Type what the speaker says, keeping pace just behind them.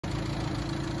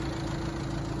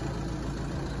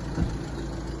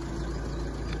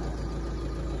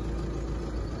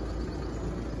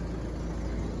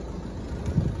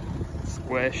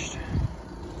squished.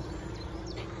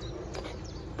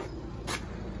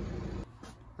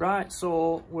 Right,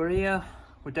 so we're here,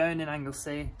 we're down in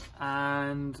Anglesey,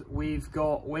 and we've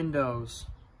got windows,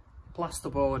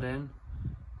 plasterboarding,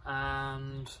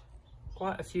 and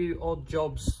quite a few odd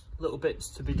jobs, little bits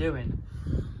to be doing.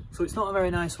 So it's not a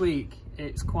very nice week.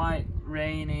 It's quite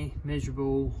rainy,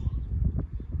 miserable,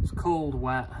 it's cold,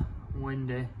 wet,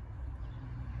 windy.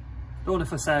 Don't know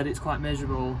if I said it's quite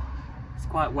miserable, it's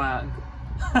quite wet.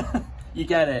 You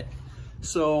get it.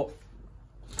 So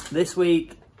this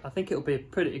week I think it'll be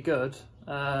pretty good.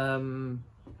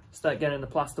 Start getting the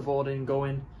plasterboarding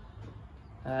going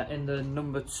in the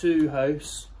number 2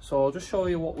 house. So I'll just show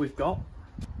you what we've got.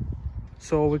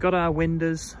 So we've got our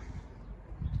windows.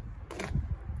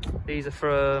 These are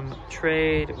from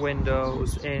Trade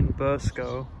Windows in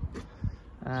Burscough,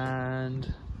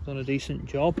 and done a decent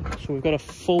job. So we've got a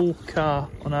full car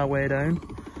on our way down.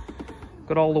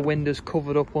 Got all the windows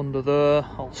covered up under there,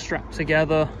 all strapped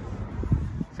together.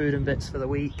 Food and bits for the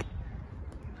week.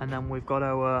 And then we've got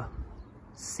our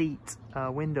seat,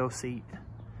 window seat.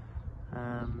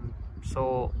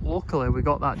 So luckily we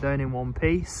got that down in one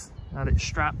piece. Had it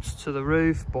strapped to the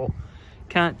roof, but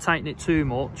can't tighten it too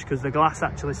much because the glass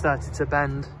actually started to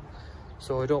bend,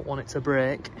 so I don't want it to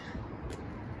break.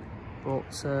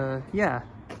 But yeah,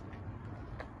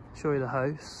 show you the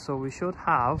house. So we should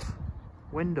have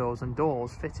windows and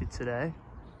doors fitted today,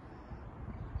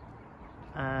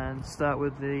 and start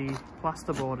with the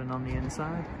plasterboarding on the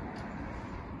inside.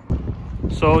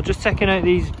 So just taking out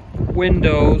these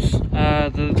windows,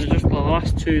 there's just the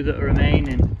last 2 that are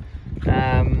remaining.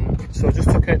 So I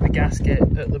just took out the gasket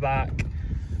at the back.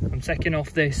 I'm taking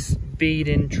off this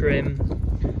beading trim,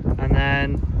 and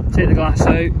then take the glass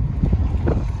out.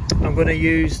 I'm going to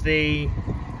use the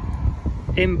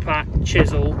impact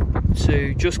chisel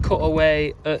to just cut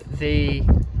away at the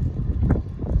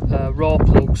raw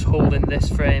plugs holding this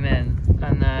frame in,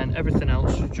 and then everything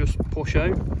else should just push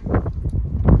out.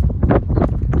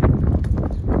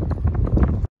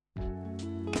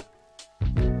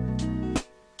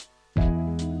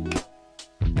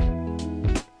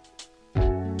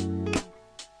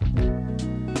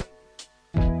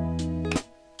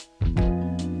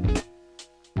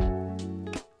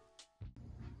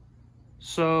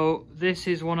 So this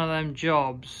is one of them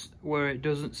jobs where it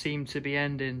doesn't seem to be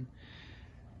ending.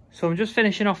 So I'm just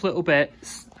finishing off little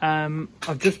bits.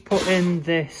 I've just put in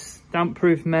this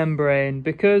damp-proof membrane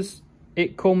because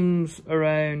it comes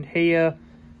around here.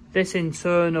 This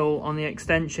internal on the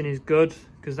extension is good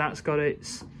because that's got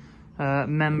its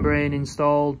membrane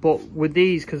installed. But with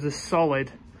these, because they're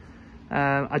solid,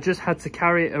 I just had to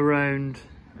carry it around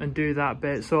and do that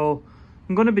bit. So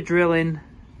I'm going to be drilling,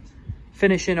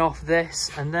 finishing off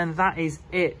this, and then that is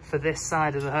it for this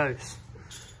side of the house.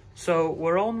 So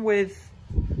we're on with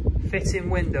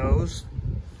fitting windows,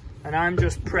 and I'm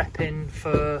just prepping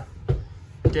for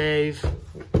Dave.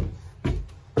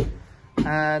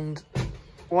 And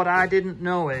what I didn't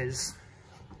know is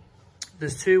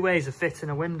there's 2 ways of fitting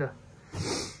a window.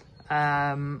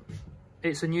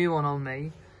 It's a new one on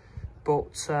me,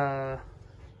 but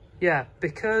yeah,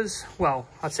 because, well,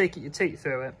 I'll take you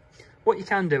through it. What you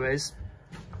can do is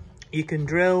you can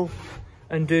drill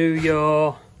and do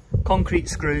your concrete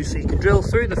screws. So you can drill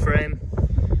through the frame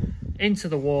into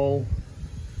the wall.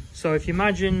 So if you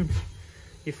imagine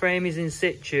your frame is in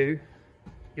situ,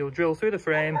 you'll drill through the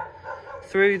frame,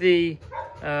 through the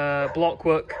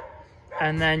blockwork,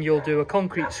 and then you'll do a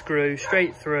concrete screw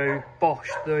straight through. Bosh,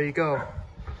 there you go.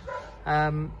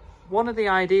 One of the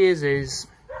ideas is,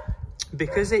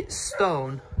 because it's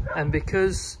stone, and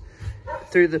because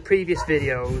through the previous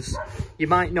videos you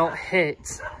might not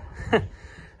hit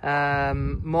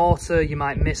mortar, you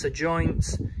might miss a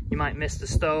joint, you might miss the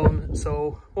stone.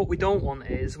 So what we don't want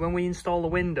is, when we install the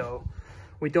window,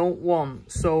 we don't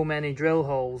want so many drill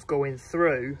holes going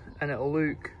through, and it'll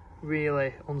look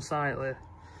really unsightly.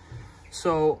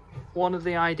 So one of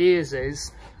the ideas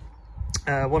is,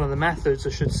 one of the methods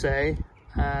I should say,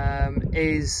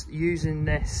 is using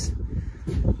this,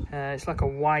 it's like a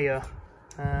wire,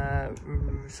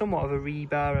 somewhat of a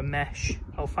rebar, a mesh.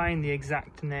 I'll find the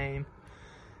exact name.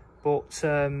 But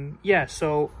yeah,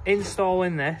 so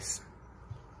installing this,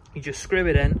 you just screw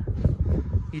it in,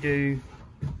 you do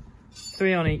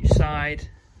 3 on each side,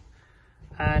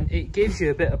 and it gives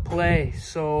you a bit of play.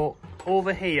 So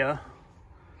over here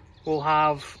we'll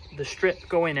have the strip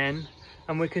going in,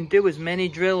 and we can do as many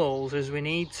drill holes as we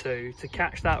need to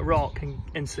catch that rock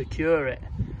and secure it.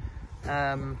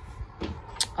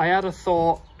 I had a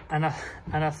thought, and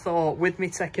I thought, with me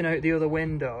taking out the other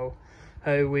window,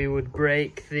 how we would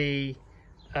break the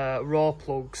raw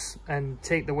plugs and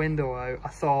take the window out, I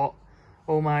thought,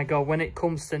 oh my god, when it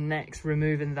comes to next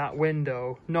removing that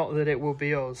window, not that it will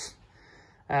be us,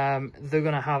 they're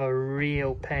going to have a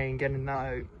real pain getting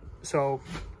that out. So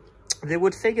they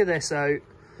would figure this out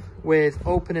with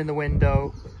opening the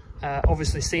window,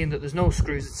 obviously seeing that there's no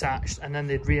screws attached, and then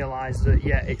they'd realise that,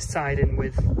 yeah, it's tied in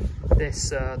with this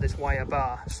this wire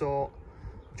bar. So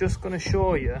just going to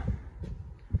show you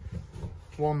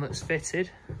one that's fitted.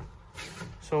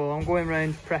 So I'm going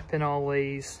around prepping all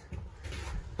these,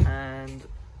 and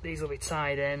these will be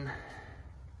tied in,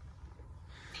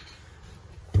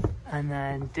 and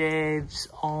then Dave's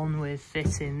on with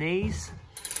fitting these,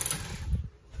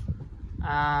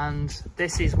 and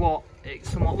this is what it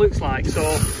somewhat looks like. So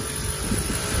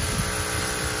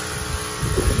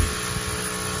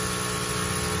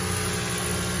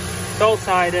it's all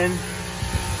tied in.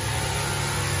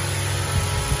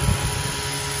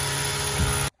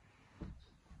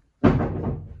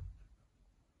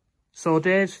 So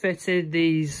Dave's fitted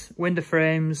these window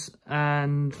frames,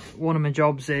 and one of my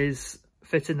jobs is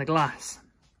fitting the glass.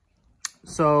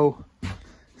 So a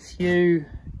few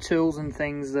tools and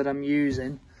things that I'm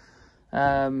using.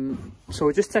 So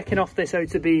we're just taking off this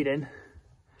outer beading,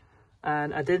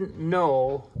 and I didn't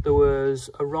know there was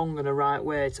a wrong and a right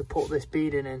way to put this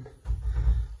beading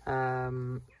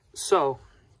in. So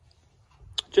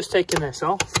just taking this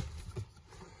off,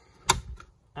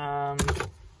 and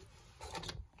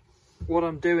what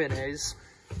I'm doing is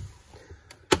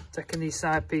taking these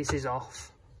side pieces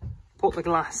off, put the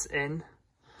glass in,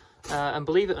 and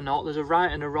believe it or not, there's a right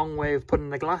and a wrong way of putting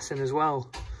the glass in as well.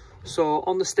 So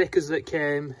on the stickers that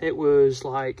came, it was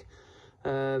like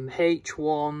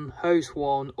H1, house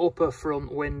 1, upper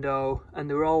front window, and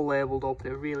they were all labelled up. They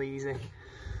were really easy.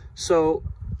 So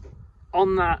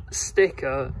on that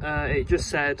sticker, it just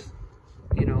said,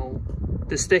 you know,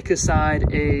 the sticker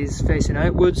side is facing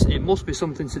outwards. It must be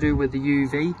something to do with the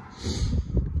UV.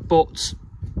 But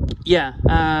yeah,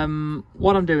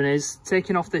 what I'm doing is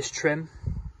taking off this trim,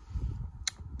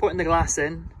 putting the glass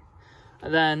in,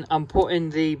 and then I'm putting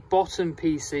the bottom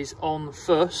pieces on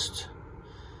first,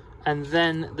 and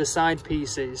then the side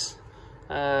pieces.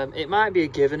 It might be a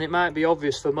given, it might be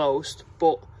obvious for most,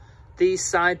 but these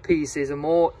side pieces are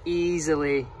more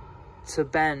easily to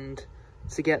bend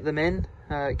to get them in.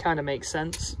 It kind of makes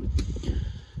sense.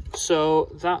 So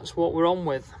that's what we're on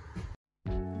with.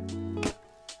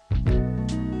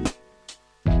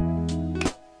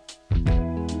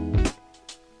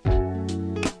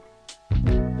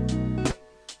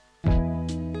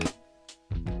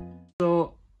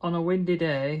 So on a windy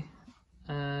day,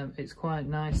 it's quite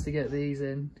nice to get these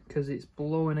in because it's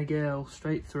blowing a gale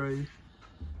straight through,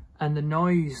 and the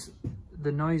noise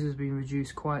has been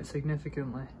reduced quite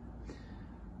significantly.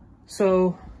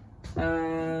 So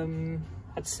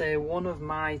I'd say one of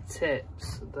my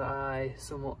tips that I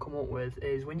somewhat come up with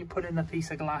is when you put in a piece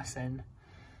of glass in,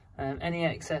 any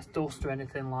excess dust or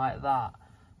anything like that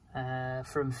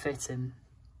from fitting,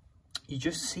 you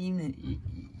just see it,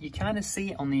 you kind of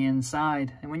see it on the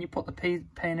inside, and when you put the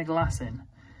pane of glass in,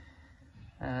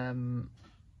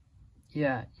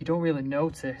 yeah, you don't really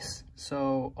notice.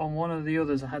 So on one of the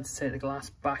others I had to take the glass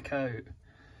back out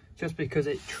just because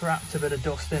it trapped a bit of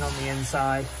dust in on the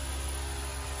inside.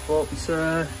 But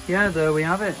yeah, there we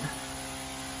have it.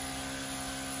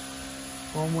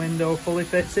 One window fully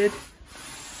fitted,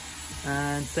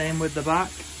 and same with the back.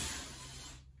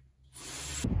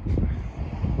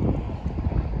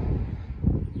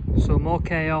 So more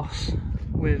chaos.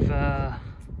 We've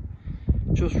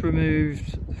just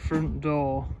removed the front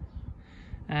door,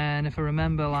 and if I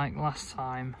remember, like last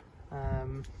time,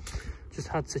 just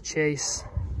had to chase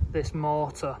this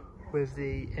mortar with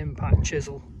the impact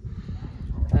chisel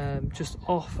just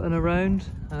off and around.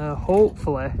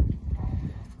 Hopefully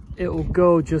it'll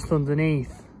go just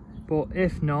underneath, but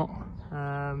if not,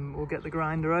 we'll get the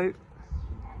grinder out.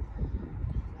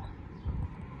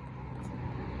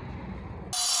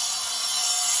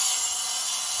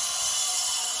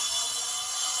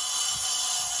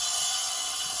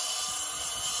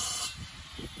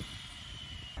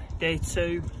 Day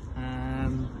 2,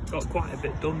 got quite a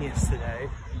bit done yesterday.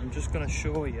 I'm just going to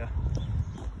show you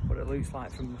what it looks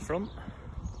like from the front.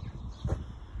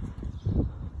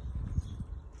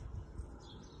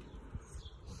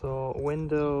 So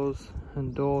windows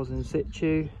and doors in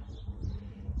situ.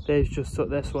 Dave's just took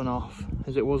this one off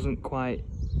as it wasn't quite,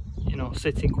 you know,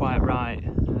 sitting quite right,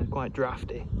 quite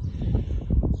drafty.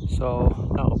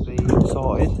 So that'll be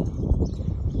sorted.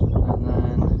 And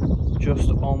then just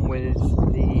on with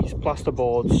these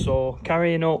plasterboards. So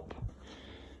carrying up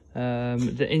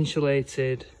the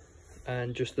insulated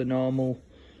and just the normal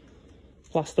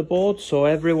plasterboard. So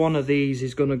every one of these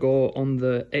is going to go on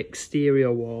the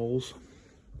exterior walls,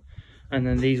 and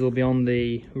then these will be on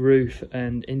the roof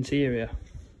and interior.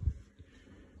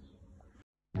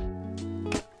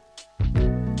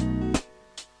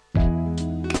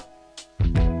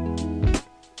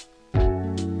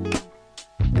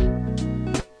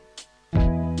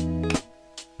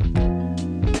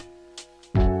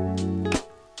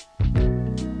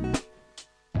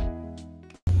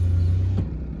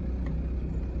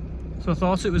 So I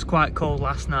thought it was quite cold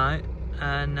last night,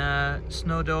 and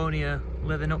Snowdonia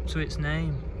living up to its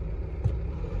name.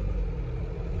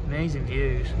 Amazing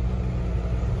views.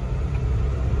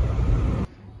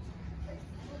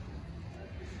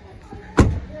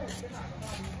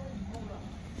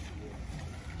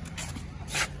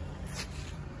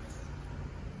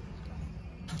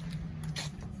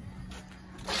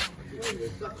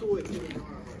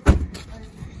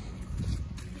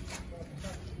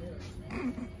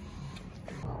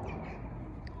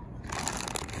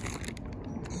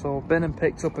 So I've been and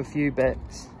picked up a few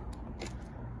bits.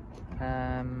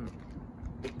 I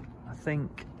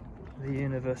think the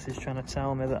universe is trying to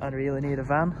tell me that I really need a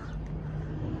van.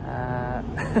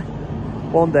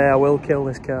 One day I will kill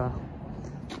this car.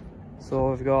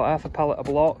 So we've got half a pallet of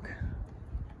block,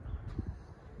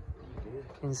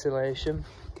 insulation,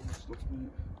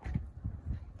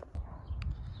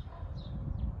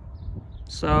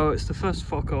 so it's the first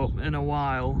fuck up in a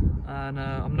while, and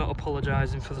I'm not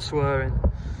apologising for the swearing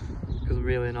because I'm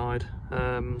really annoyed.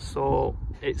 So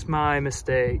it's my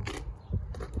mistake,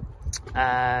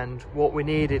 and what we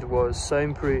needed was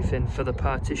soundproofing for the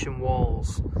partition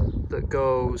walls that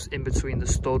goes in between the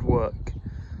stud work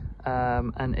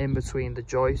and in between the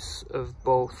joists of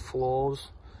both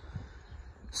floors.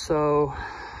 So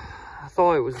I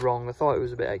thought it was wrong. I thought it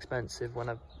was a bit expensive when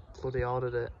I bloody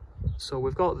ordered it. So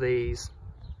we've got these,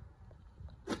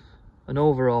 an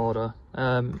over order.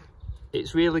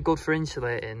 It's really good for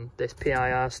insulating, this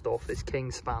PIR stuff, this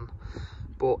Kingspan,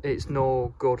 but it's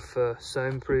no good for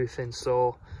soundproofing,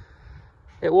 so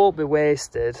it won't be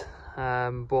wasted.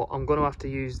 But I'm going to have to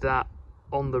use that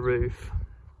on the roof.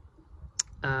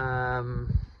 And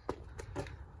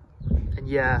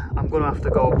yeah, I'm going to have to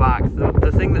go back.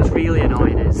 The thing that's really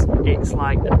annoying is it's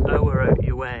like an hour out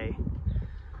your way.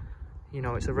 You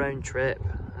know, it's a round trip.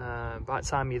 By the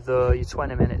time you're there, you're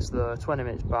 20 minutes there, 20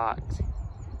 minutes back,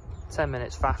 10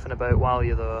 minutes faffing about while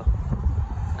you're there.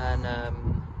 And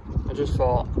I just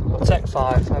thought, I'll take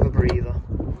 5, have a breather.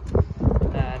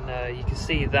 And you can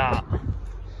see that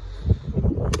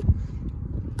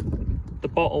the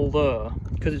bottle there,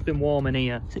 because it's been warm in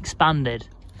here, it's expanded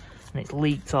and it's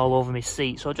leaked all over my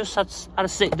seat. So I just had to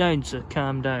sit down to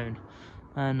calm down.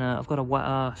 And I've got a wet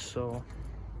arse, so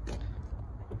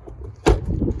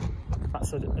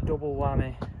that's a double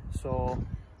whammy. So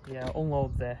yeah,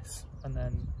 unload this and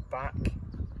then back,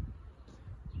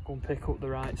 go and pick up the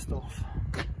right stuff.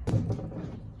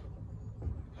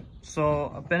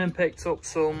 So I've been and picked up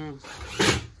some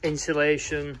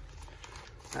insulation.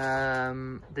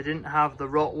 They didn't have the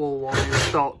Rottwool one in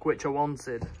stock, which I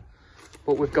wanted,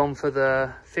 but we've gone for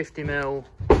the 50mm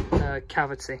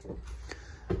cavity,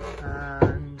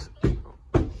 and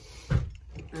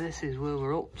this is where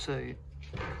we're up to.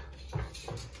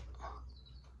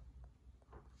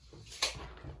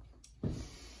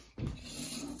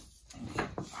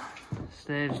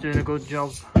 Steve's doing a good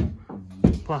job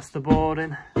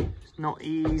plasterboarding. It's not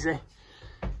easy,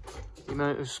 the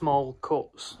amount of small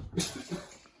cuts.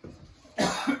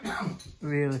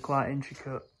 Really quite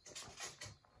intricate.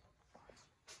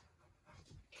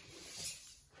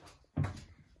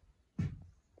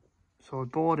 So I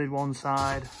boarded one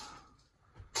side,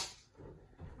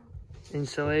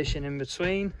 insulation in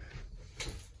between.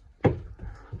 And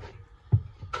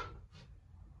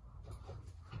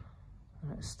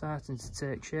it's starting to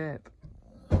take shape.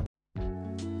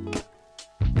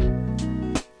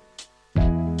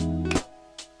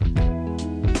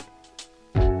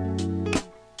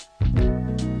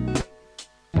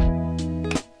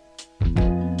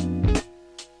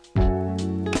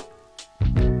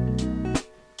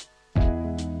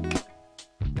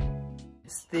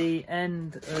 The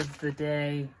end of the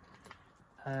day,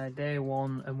 day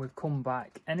one, and we've come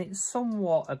back, and it's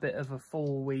somewhat a bit of a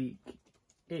full week.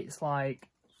 It's like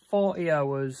 40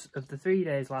 hours of the 3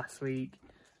 days last week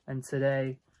and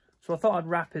today, so I thought I'd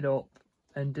wrap it up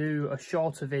and do a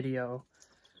shorter video.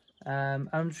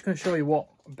 I'm just going to show you what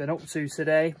I've been up to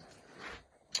today.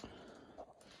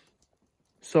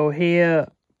 So here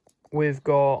we've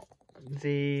got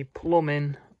the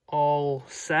plumbing all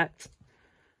set.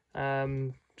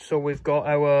 So we've got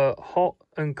our hot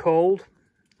and cold,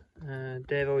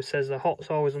 Dave always says the hot's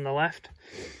always on the left.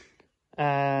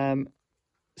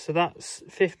 So that's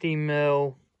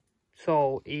 15mm. It's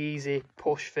all easy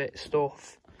push fit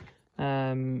stuff.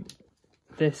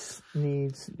 This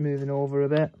needs moving over a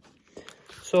bit.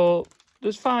 So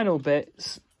there's final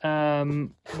bits. We're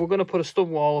going to put a stud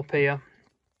wall up here,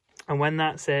 and when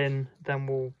that's in, then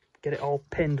we'll get it all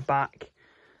pinned back.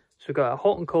 So we've got a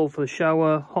hot and cold for the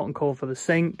shower, hot and cold for the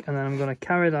sink, and then I'm going to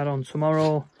carry that on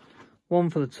tomorrow.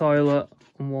 One for the toilet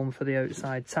and one for the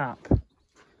outside tap.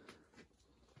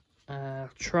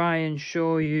 Try and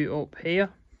show you up here.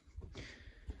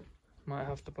 Might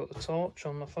have to put the torch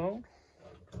on the phone.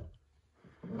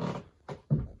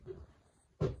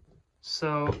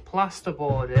 So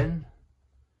plasterboarding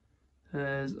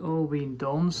has all been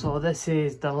done. So this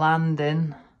is the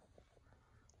landing.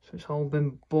 So it's all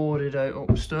been boarded out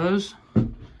upstairs.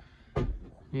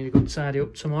 Need a good tidy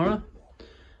up tomorrow.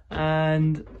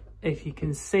 And if you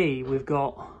can see, we've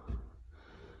got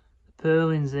the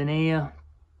purlins in here,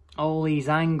 all these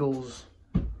angles,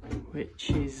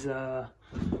 which is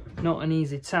not an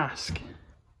easy task.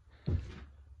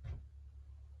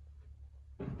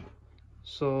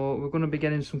 So we're going to be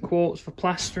getting some quotes for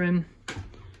plastering.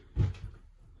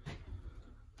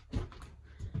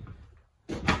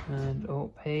 And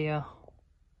up here.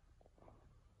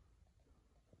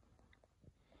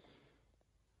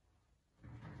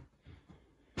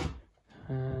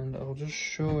 And I'll just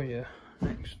show you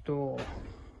next door.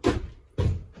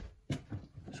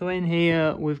 So in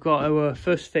here we've got our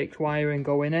first fixed wiring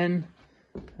going in.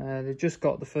 They've just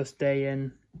got the first day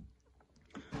in.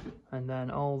 And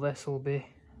then all this will be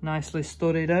nicely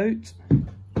studded out.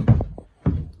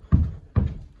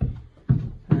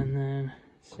 And then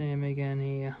same again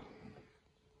here.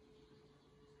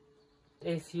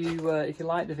 If you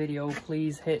like the video,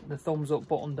 please hit the thumbs up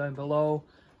button down below.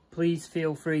 Please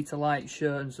feel free to like,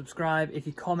 share and subscribe. If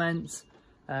you comment,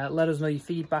 let us know your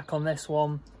feedback on this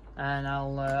one, and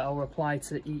I'll reply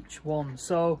to each one.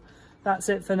 So that's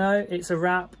it for now. It's a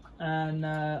wrap, and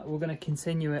we're going to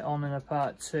continue it on in a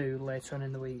part 2 later on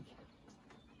in the week.